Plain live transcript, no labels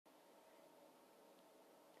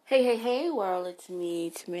Hey, world, it's me,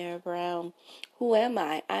 Tamara Brown. Who am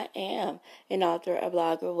I? I am an author, a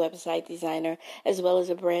blogger, website designer, as well as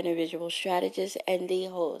a brand and visual strategist and the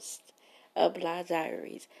host of Blah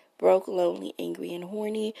Diaries. Broke, lonely, angry, and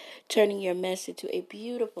horny, turning your mess into a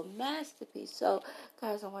beautiful masterpiece. So,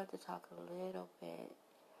 guys, I wanted to talk a little bit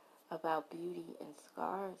about beauty and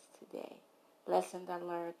scars today. Lessons I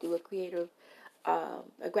learned through a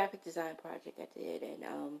graphic design project I did, and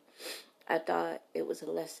I thought it was a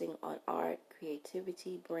lesson on art,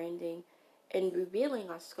 creativity, branding, and revealing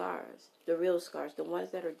our scars, the real scars, the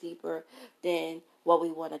ones that are deeper than what we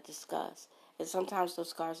want to discuss. And sometimes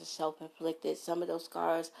those scars are self-inflicted. Some of those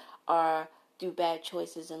scars are through bad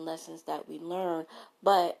choices and lessons that we learn.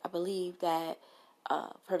 But I believe that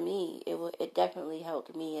for me, it definitely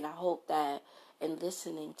helped me, and I hope that in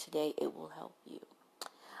listening today, it will help you.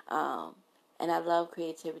 Um, and I love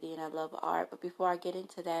creativity and I love art. But before I get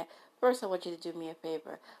into that, first I want you to do me a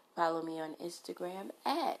favor. Follow me on Instagram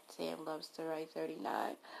at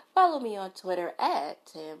TamLovesToWrite39. Follow me on Twitter at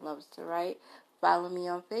TamLovesToWrite. Follow me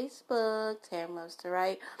on Facebook,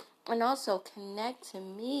 TamLovesToWrite. And also connect to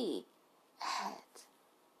me at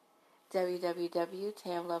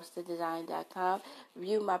www.tamlovesthedesign.com.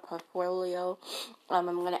 View my portfolio. I'm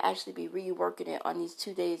going to actually be reworking it on these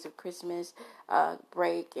 2 days of Christmas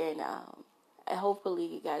break, and hopefully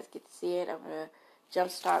you guys get to see it. I'm going to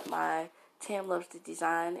jumpstart my Tam Loves to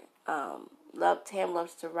Design, Tam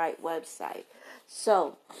Loves to Write website.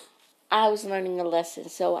 So I was learning a lesson,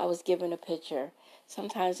 so I was given a picture.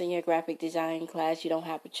 Sometimes in your graphic design class, you don't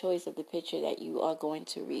have a choice of the picture that you are going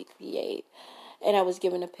to recreate. And I was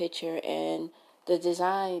given a picture, and the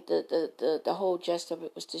design, the whole gist of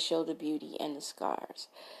it was to show the beauty and the scars.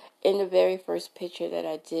 In the very first picture that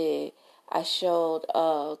I did, I showed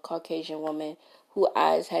a Caucasian woman whose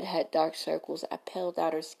eyes had dark circles. I peeled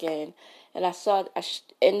out her skin, and I saw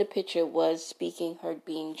in the picture was speaking her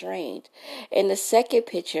being drained. In the second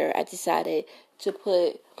picture, I decided to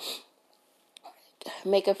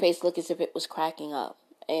make her face look as if it was cracking up,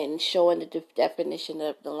 and showing the definition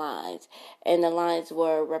of the lines. And the lines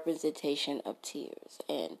were a representation of tears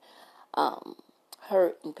and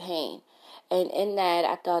hurt and pain. And in that,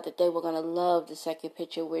 I thought that they were going to love the second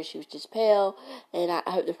picture where she was just pale. And I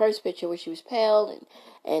heard the first picture where she was pale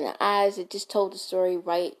and the eyes, it just told the story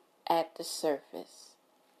right at the surface.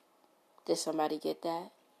 Did somebody get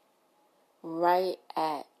that? Right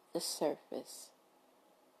at the surface.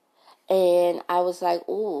 And I was like,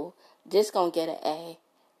 ooh, this going to get an A.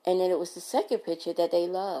 And then it was the second picture that they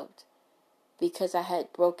loved because I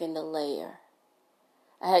had broken the layer.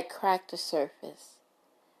 I had cracked the surface.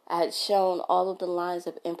 I had shown all of the lines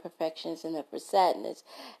of imperfections and of her sadness.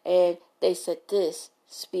 And they said this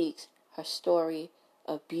speaks her story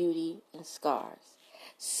of beauty and scars.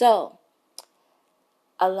 So,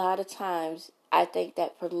 a lot of times, I think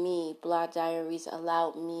that for me, Blah Diaries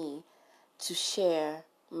allowed me to share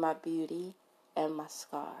my beauty and my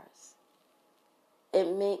scars. It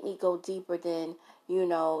made me go deeper than,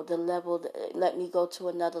 the level, let me go to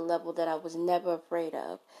another level that I was never afraid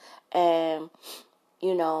of. And,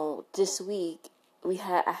 this week,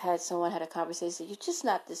 I had someone had a conversation, you're just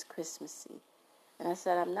not this Christmassy. And I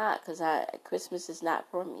said, I'm not, because Christmas is not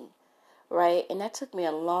for me, right? And that took me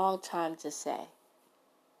a long time to say.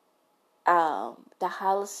 The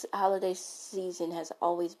holiday season has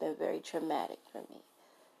always been very traumatic for me.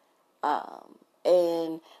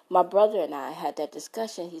 And my brother and I had that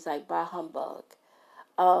discussion. He's like, bah humbug.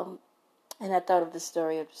 And I thought of the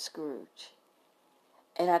story of Scrooge.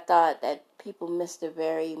 And I thought that people missed the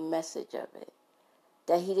very message of it.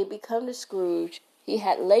 That he didn't become the Scrooge. He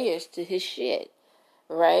had layers to his shit,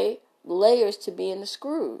 right? Layers to being the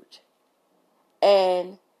Scrooge.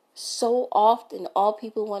 And so often, all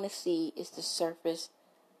people want to see is the surface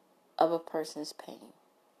of a person's pain.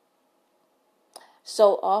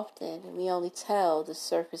 So often, we only tell the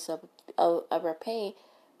surface of our pain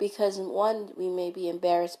because, one, we may be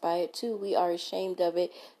embarrassed by it. Two, we are ashamed of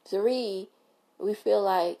it. Three, we feel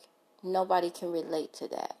like nobody can relate to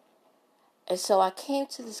that. And so I came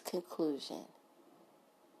to this conclusion.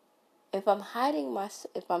 If I'm hiding my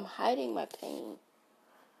pain,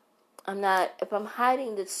 if I'm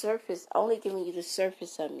hiding the surface, only giving you the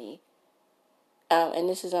surface of me, and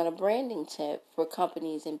this is on a branding tip for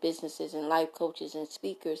companies and businesses and life coaches and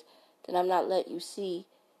speakers, then I'm not letting you see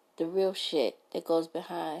the real shit that goes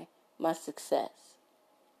behind my success.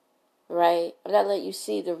 Right? I'm not letting you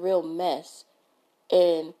see the real mess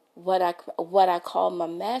in what I call my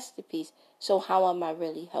masterpiece. So how am I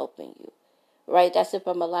really helping you? Right? That's if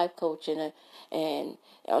I'm a life coach and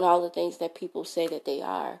all the things that people say that they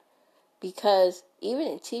are. Because even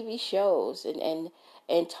in TV shows and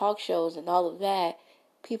and talk shows and all of that,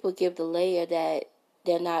 people give the layer that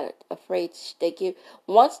they're not afraid to, they give,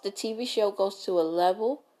 once the TV show goes to a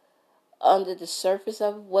level under the surface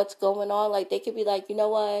of what's going on, like they could be like, you know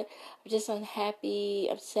what, I'm just unhappy,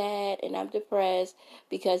 I'm sad, and I'm depressed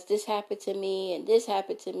because this happened to me and this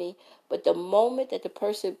happened to me. But the moment that the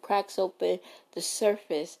person cracks open the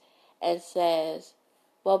surface and says,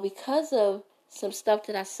 well, because of some stuff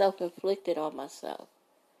that I self-inflicted on myself,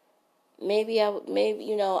 maybe I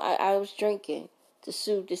was drinking to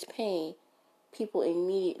soothe this pain, people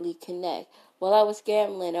immediately connect. Well, I was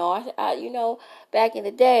gambling, or back in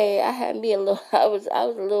the day, I had me a little. I was a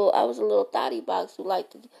little thotty box who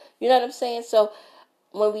liked to, you know what I'm saying. So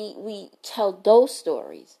when we tell those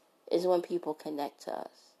stories, is when people connect to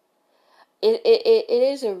us. It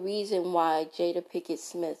is a reason why Jada Pinkett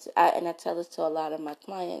Smith, and I tell this to a lot of my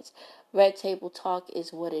clients, Red Table Talk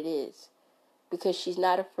is what it is, because she's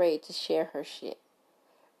not afraid to share her shit,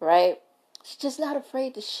 right? She's just not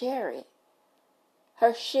afraid to share it.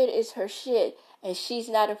 Her shit is her shit, and she's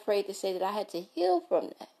not afraid to say that I had to heal from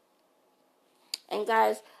that. And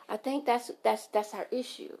guys, I think that's our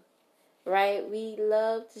issue, right? We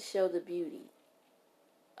love to show the beauty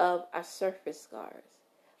of our surface scars.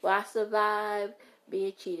 Well, I survived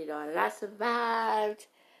being cheated on, and I survived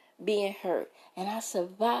being hurt, and I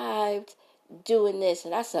survived doing this,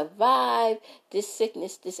 and I survived this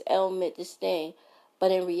sickness, this ailment, this thing. But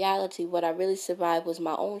in reality, what I really survived was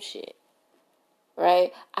my own shit.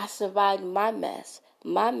 Right? I survived my mess,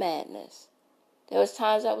 my madness. There was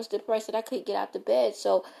times I was depressed and I couldn't get out of bed,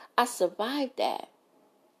 so I survived that.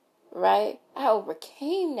 Right? I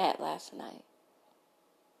overcame that last night.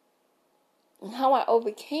 And how I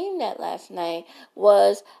overcame that last night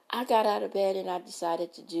was I got out of bed and I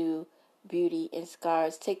decided to do beauty and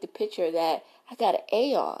scars. Take the picture that I got an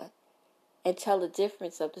A on and tell the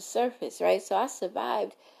difference of the surface, right? So I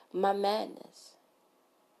survived my madness.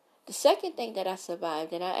 The second thing that I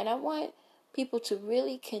survived, and I want people to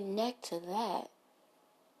really connect to that,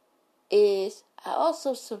 is I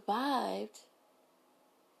also survived.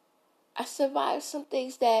 I survived some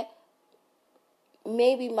things that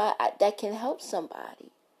maybe that can help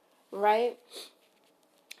somebody, right?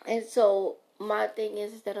 And so my thing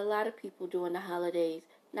is that a lot of people during the holidays,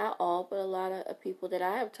 not all, but a lot of people that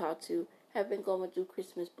I have talked to have been going through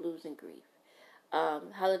Christmas blues and grief,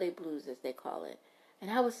 holiday blues as they call it. And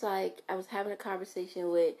I was having a conversation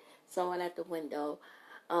with someone at the window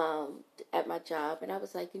at my job. And I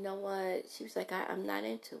was like, you know what? She was like, I'm not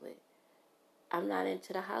into it. I'm not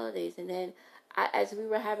into the holidays. And then as we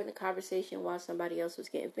were having a conversation while somebody else was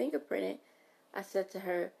getting fingerprinted, I said to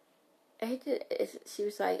her, she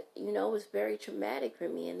was like, it was very traumatic for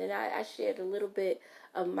me. And then I shared a little bit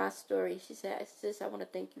of my story. She said, sis, I want to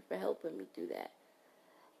thank you for helping me do that.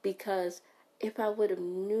 Because if I would have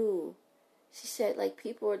knew, she said, like,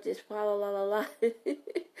 people are just la la la la.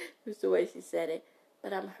 That's the way she said it.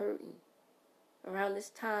 But I'm hurting around this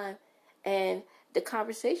time. And the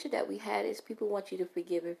conversation that we had is people want you to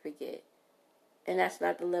forgive and forget. And that's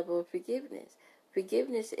not the level of forgiveness.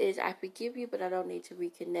 Forgiveness is, I forgive you, but I don't need to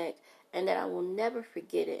reconnect. And that I will never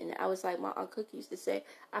forget it. And I was like, my Uncle used to say,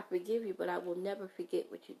 I forgive you, but I will never forget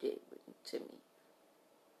what you did to me.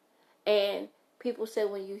 And people say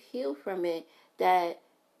when you heal from it, that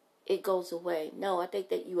it goes away. No, I think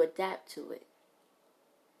that you adapt to it.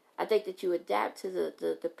 I think that you adapt to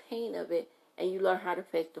the pain of it, and you learn how to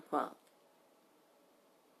fake the funk.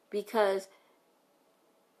 Because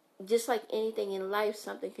just like anything in life,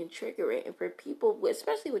 something can trigger it. And for people,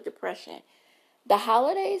 especially with depression, the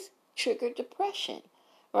holidays trigger depression,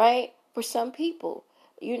 right? For some people.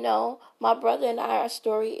 My brother and I, our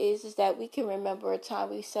story is that we can remember a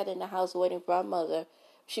time we sat in the house waiting for our mother.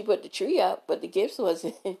 She put the tree up, but the gifts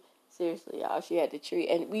wasn't. Seriously, y'all, she had the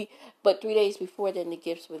tree. But 3 days before then, the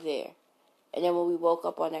gifts were there. And then when we woke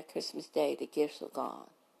up on that Christmas day, the gifts were gone.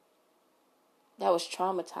 That was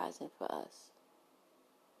traumatizing for us.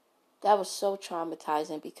 That was so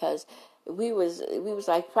traumatizing because we was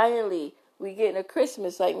like, finally, we getting a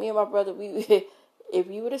Christmas. Like, me and my brother, if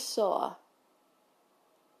you would have saw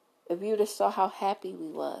how happy we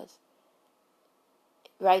was,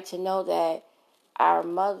 right, to know that our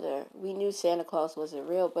mother, we knew Santa Claus wasn't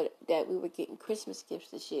real, but that we were getting Christmas gifts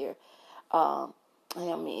this year.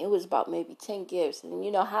 It was about maybe 10 gifts.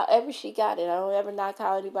 And, however she got it, I don't ever knock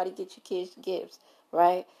how anybody get your kids gifts,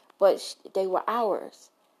 right? But they were ours.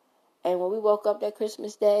 And when we woke up that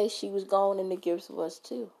Christmas day, she was gone and the gifts was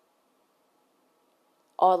too.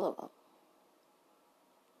 All of them.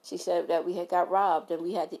 She said that we had got robbed and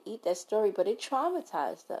we had to eat that story, but it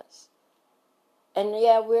traumatized us. And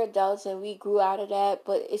yeah, we're adults and we grew out of that,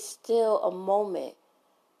 but it's still a moment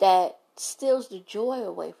that steals the joy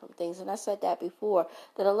away from things. And I said that before,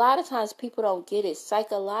 that a lot of times people don't get it.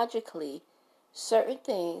 Psychologically, certain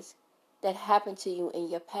things that happen to you in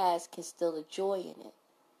your past can steal the joy in it.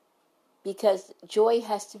 Because joy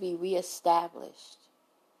has to be reestablished.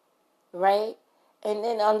 Right? And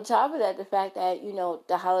then on top of that, the fact that,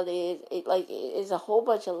 the holiday is a whole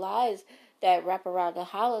bunch of lies that wrap around the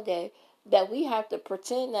holiday, that we have to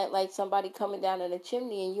pretend that like somebody coming down in a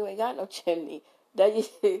chimney and you ain't got no chimney.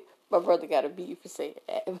 My brother got a beat for saying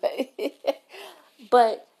that.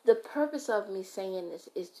 But the purpose of me saying this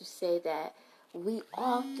is to say that we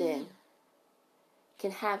often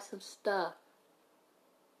can have some stuff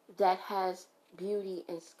that has beauty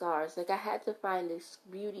and scars. Like, I had to find this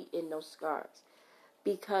beauty in those scars.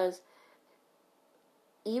 Because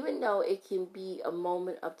even though it can be a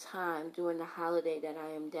moment of time during the holiday that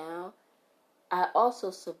I am down, I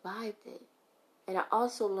also survived it. And I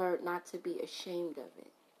also learned not to be ashamed of it.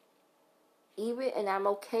 And I'm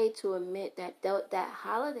okay to admit that that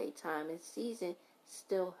holiday time and season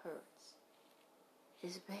still hurts.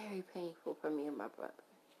 It's very painful for me and my brother.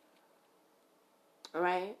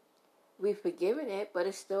 Right? We've forgiven it, but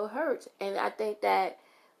it still hurts. And I think that,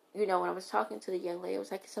 when I was talking to the young lady, I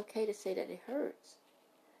was like, it's okay to say that it hurts.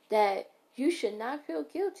 That you should not feel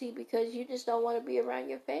guilty because you just don't want to be around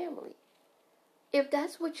your family. If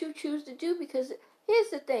that's what you choose to do, because here's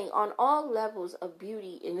the thing, on all levels of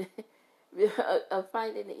beauty and of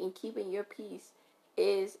finding and keeping your peace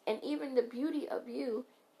is, and even the beauty of you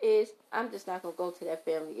is, I'm just not going to go to that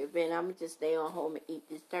family event. I'm going to just stay on home and eat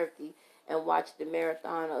this turkey and watch the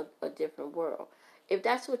marathon of A Different World. If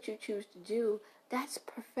that's what you choose to do, that's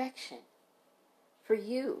perfection for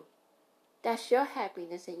you. That's your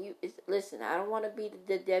happiness. And listen, I don't want to be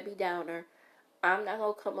the Debbie Downer. I'm not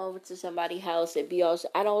going to come over to somebody's house and be all,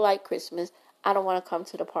 I don't like Christmas. I don't want to come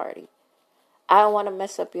to the party. I don't want to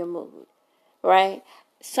mess up your mood. Right?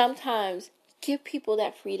 Sometimes give people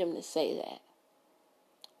that freedom to say that.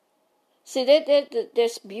 See,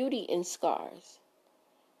 there's beauty in scars.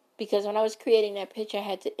 Because when I was creating that picture, I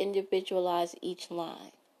had to individualize each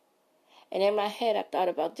line. And in my head, I thought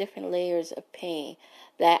about different layers of pain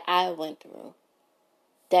that I went through,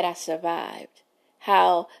 that I survived.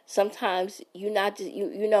 How sometimes you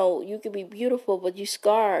could be beautiful, but you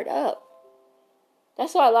scarred up.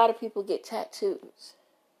 That's why a lot of people get tattoos.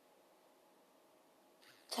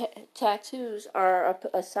 Tattoos are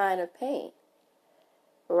a sign of pain,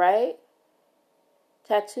 right?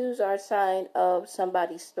 Tattoos are a sign of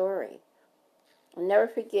somebody's story. I'll never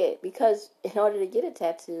forget, because in order to get a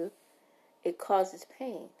tattoo, it causes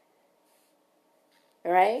pain.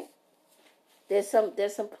 Right? There's some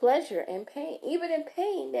pleasure in pain. Even in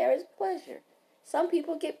pain, there is pleasure. Some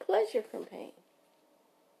people get pleasure from pain.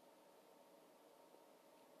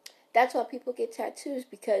 That's why people get tattoos,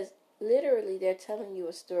 because literally they're telling you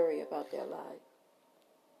a story about their life.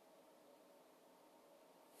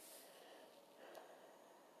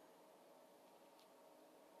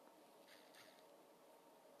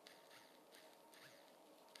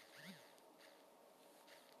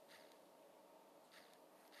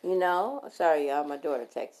 Sorry, y'all, my daughter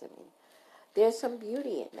texted me. There's some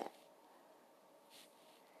beauty in that.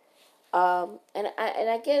 And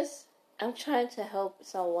I guess I'm trying to help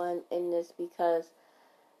someone in this, because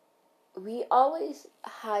we always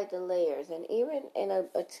hide the layers. And even in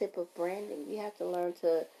a tip of branding, we have to learn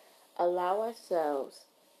to allow ourselves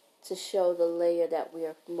to show the layer that we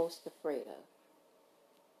are most afraid of.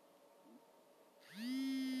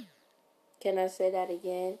 Can I say that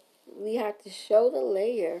again? We have to show the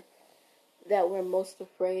layer that we're most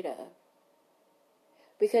afraid of.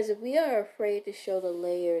 Because if we are afraid to show the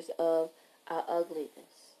layers of our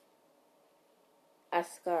ugliness, our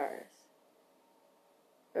scars,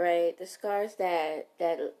 right? The scars that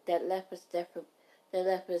left us different, that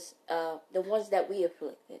left us, the ones that we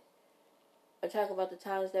afflicted. I'm talking about the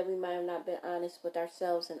times that we might have not been honest with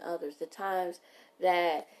ourselves and others. The times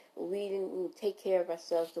that we didn't take care of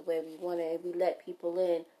ourselves the way we wanted. We let people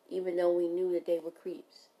in even though we knew that they were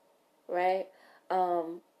creeps. Right?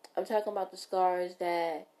 I'm talking about the scars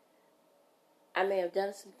that I may have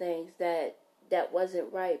done some things that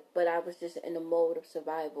wasn't right, but I was just in the mode of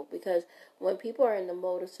survival. Because when people are in the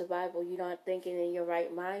mode of survival, you're not thinking in your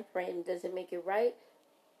right mind frame. Doesn't make it right.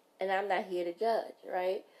 And I'm not here to judge,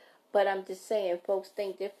 right? But I'm just saying, folks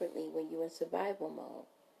think differently when you're in survival mode,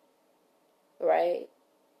 right?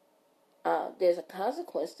 There's a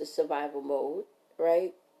consequence to survival mode,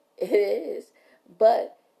 right? It is.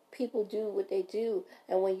 But people do what they do.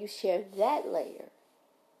 And when you share that layer,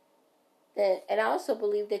 then, and I also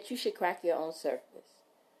believe that you should crack your own surface.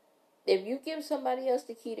 If you give somebody else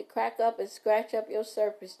the key to crack up and scratch up your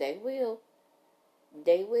surface, they will.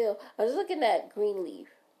 They will. I was looking at Greenleaf,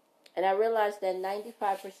 and I realized that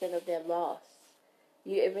 95% of them lost.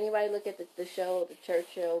 If anybody look at the show, the church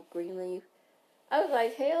show, Greenleaf, I was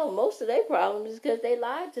like, hell, most of their problems is because they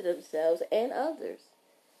lied to themselves and others.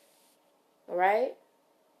 Right?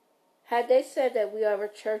 Had they said that we are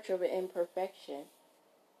a church of imperfection,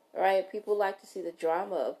 right? People like to see the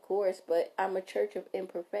drama, of course, but I'm a church of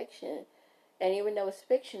imperfection. And even though it's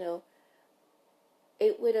fictional,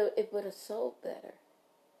 it would have sold better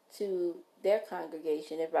to their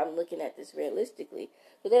congregation if I'm looking at this realistically.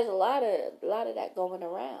 But there's a lot of that going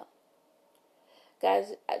around.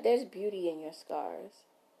 Guys, there's beauty in your scars.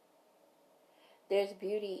 There's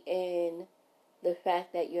beauty in the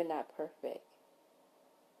fact that you're not perfect.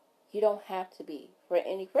 You don't have to be for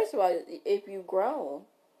any. First of all, if you've grown,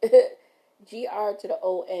 GR to the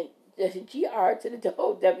O-N, GR to the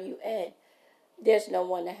O-W-N, there's no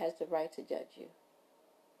one that has the right to judge you.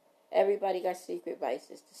 Everybody got secret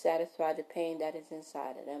vices to satisfy the pain that is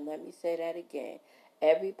inside of them. Let me say that again.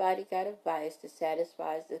 Everybody got a vice that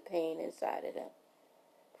satisfies the pain inside of them.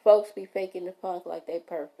 Folks be faking the funk like they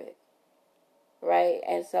perfect. Right?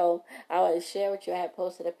 And so I want to share with you, I had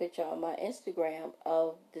posted a picture on my Instagram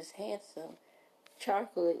of this handsome,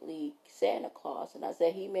 chocolatey Santa Claus. And I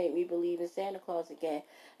said, he made me believe in Santa Claus again.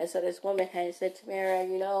 And so this woman had said, Tamara,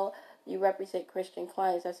 you represent Christian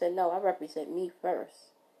clients. I said, no, I represent me first.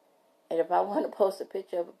 And if I want to post a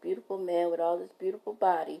picture of a beautiful man with all this beautiful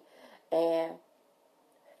body, and,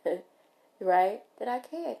 right, then I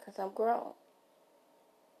can, because I'm grown.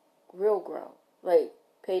 Real grown. Like,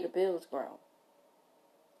 pay the bills grown.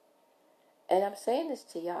 And I'm saying this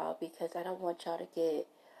to y'all because I don't want y'all to get,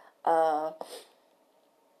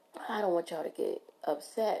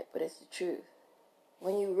 upset, but it's the truth.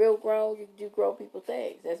 When you real grown, you do grown people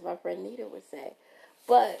things, as my friend Nita would say.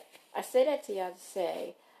 But I say that to y'all to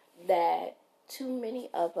say that too many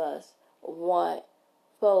of us want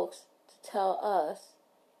folks to tell us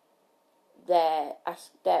that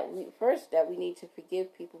we need to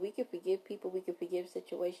forgive people. We can forgive people, we can forgive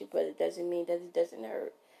situations, but it doesn't mean that it doesn't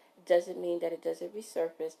hurt. It doesn't mean that it doesn't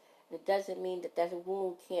resurface. It doesn't mean that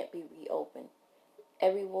wound can't be reopened.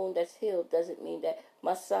 Every wound that's healed doesn't mean that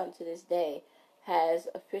my son to this day has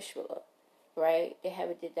a fistula, right? They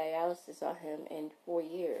haven't did dialysis on him in 5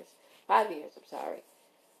 years,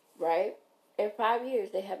 right? In 5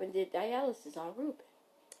 years, they haven't did dialysis on Ruben.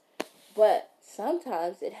 But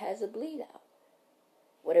sometimes it has a bleed out.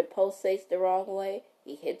 When it pulsates the wrong way,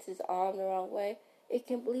 he hits his arm the wrong way, it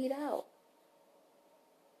can bleed out.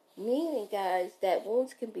 Meaning, guys, that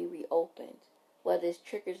wounds can be reopened. Whether it's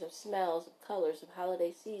triggers of smells, of colors, of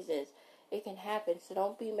holiday seasons, it can happen. So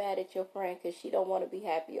don't be mad at your friend because she don't want to be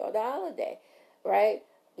happy on the holiday, right?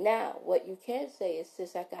 Now, what you can say is,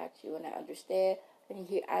 sis, I got you and I understand. And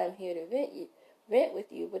I'm here to vent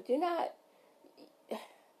with you. But you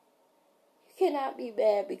cannot be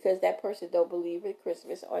mad because that person don't believe in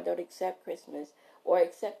Christmas or don't accept Christmas or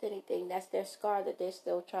accept anything. That's their scar that they're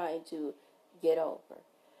still trying to get over.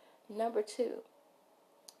 Number 2,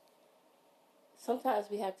 sometimes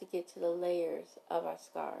we have to get to the layers of our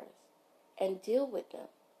scars and deal with them,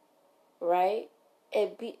 right?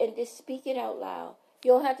 And just speak it out loud.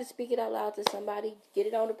 You don't have to speak it out loud to somebody. Get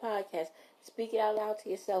it on the podcast. Speak it out loud to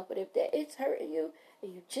yourself. But if it's hurting you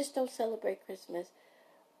and you just don't celebrate Christmas,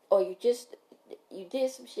 or you did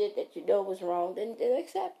some shit that you know was wrong, then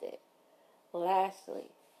accept it. Lastly,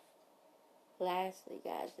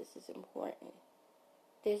 guys, this is important.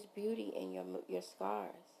 There's beauty in your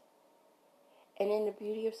scars. And in the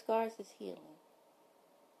beauty of scars is healing.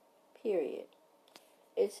 Period.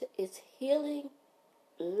 It's healing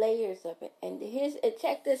layers of it. And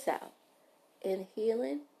check this out. In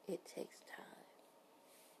healing, it takes time.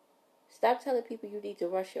 Stop telling people you need to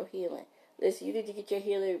rush your healing. Listen, you need to get your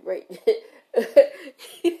healing right.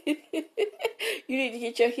 You need to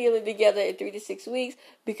get your healing together in 3 to 6 weeks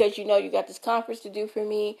because you got this conference to do for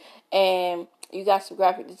me, and you got some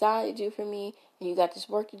graphic design to do for me, and you got this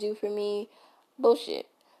work to do for me. Bullshit.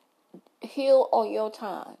 Heal on your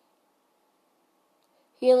time.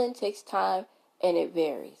 Healing takes time, and it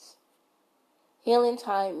varies. Healing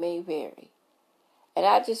time may vary. And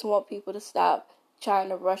I just want people to stop trying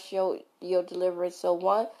to rush your deliverance. So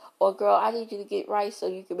girl, I need you to get right so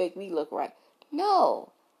you can make me look right.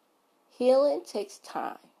 No. Healing takes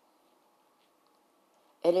time.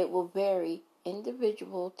 And it will vary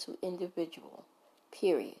individual to individual.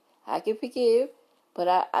 Period. I can forgive, but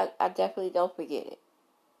I definitely don't forget it.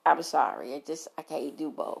 I'm sorry. I can't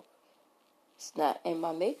do both. It's not in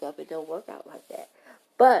my makeup. It don't work out like that.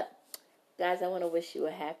 But guys, I want to wish you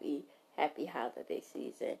a happy holiday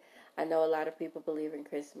season. I know a lot of people believe in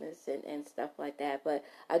Christmas and stuff like that, but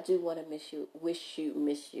I do want to wish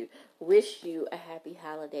you a happy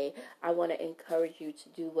holiday. I want to encourage you to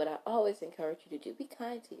do what I always encourage you to do. Be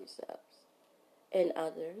kind to yourselves and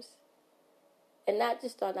others. And not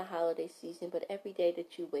just on the holiday season, but every day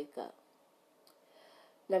that you wake up.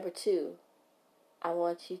 Number 2, I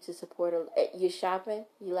want you to support your shopping,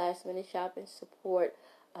 your last minute shopping.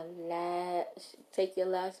 Take your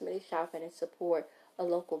last minute shopping and support a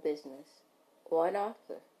local business or an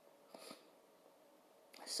author.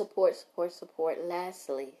 Support.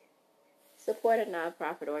 Lastly, support a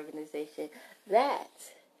nonprofit organization that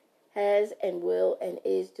has and will and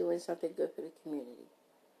is doing something good for the community.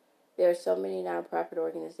 There are so many non-for-profit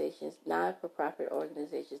organizations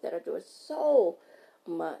that are doing so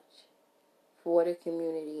much for the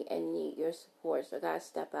community and need your support. So guys,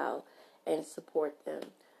 step out and support them.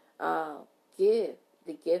 Give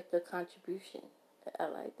the gift of contribution. I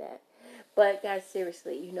like that. But guys,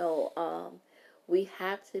 seriously, we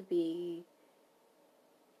have to be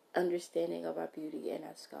understanding of our beauty and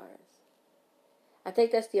our scars. I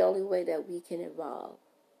think that's the only way that we can evolve.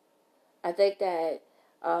 I think that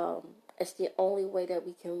it's the only way that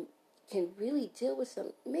we can really deal with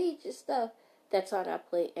some major stuff that's on our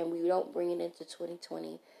plate, and we don't bring it into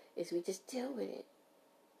 2020, is we just deal with it.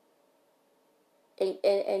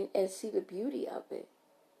 And see the beauty of it.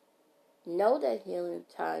 Know that healing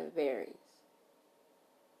time varies.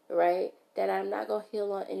 Right? That I'm not going to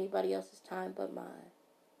heal on anybody else's time but mine.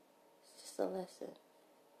 It's just a lesson.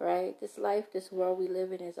 Right? This life, this world we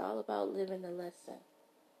live in is all about living the lesson.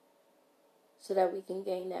 So that we can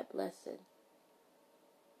gain that blessing.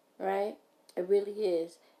 Right? It really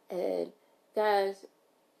is. And guys,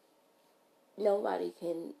 nobody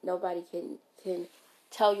can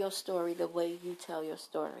tell your story the way you tell your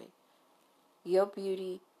story. Your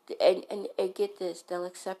beauty, and get this, they'll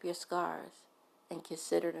accept your scars and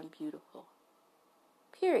consider them beautiful.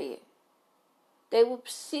 Period. They will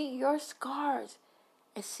see your scars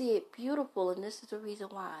and see it beautiful, and this is the reason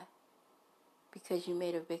why. Because you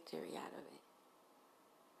made a victory out of it.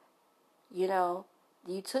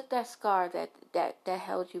 You took that scar that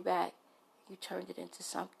held you back, you turned it into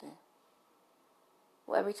something.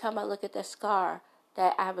 Well, every time I look at that scar,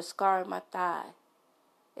 that I have a scar on my thigh,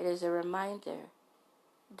 it is a reminder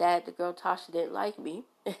that the girl Tasha didn't like me.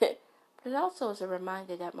 But it also is a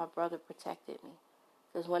reminder that my brother protected me.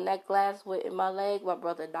 Because when that glass went in my leg, my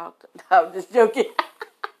brother knocked it. No, I'm just joking.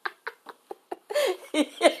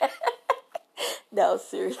 Yeah. No,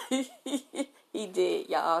 seriously. He did,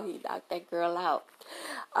 y'all. He knocked that girl out.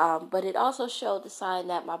 But it also showed the sign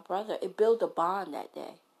that it built a bond that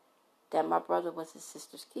day. That my brother was his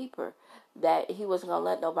sister's keeper. That he wasn't going to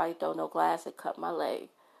let nobody throw no glass and cut my leg.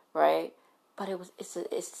 Right? But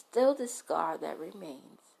it's still the scar that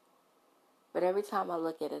remains. But every time I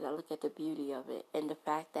look at it, I look at the beauty of it. And the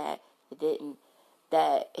fact that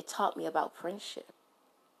it taught me about friendship.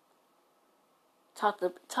 Talked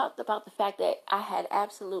about the fact that I had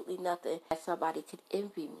absolutely nothing, that somebody could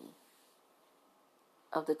envy me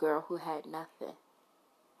of the girl who had nothing,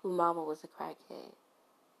 whose mama was a crackhead,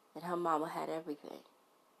 and her mama had everything,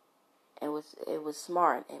 and it was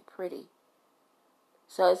smart and pretty.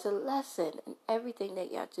 So it's a lesson in everything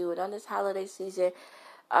that y'all do. And on this holiday season,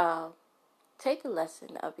 take a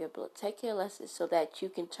lesson take your lessons so that you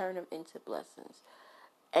can turn them into blessings,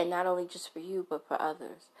 and not only just for you but for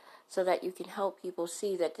others. So that you can help people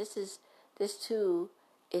see that this too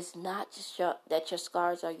is not just that your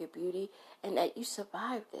scars are your beauty and that you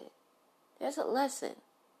survived it. There's a lesson.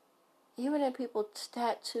 Even in people's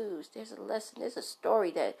tattoos, there's a lesson. There's a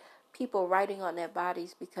story that people writing on their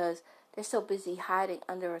bodies because they're so busy hiding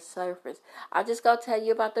under a surface. I'm just going to tell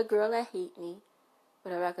you about the girl that hate me.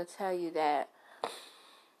 But I'm not going to tell you that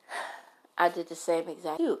I did the same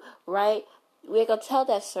exact thing, right? We ain't going to tell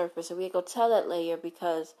that surface and we ain't going to tell that layer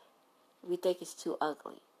because we think it's too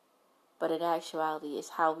ugly. But in actuality, it's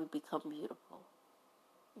how we become beautiful.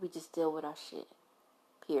 We just deal with our shit.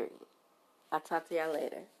 Period. I'll talk to y'all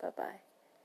later. Bye-bye.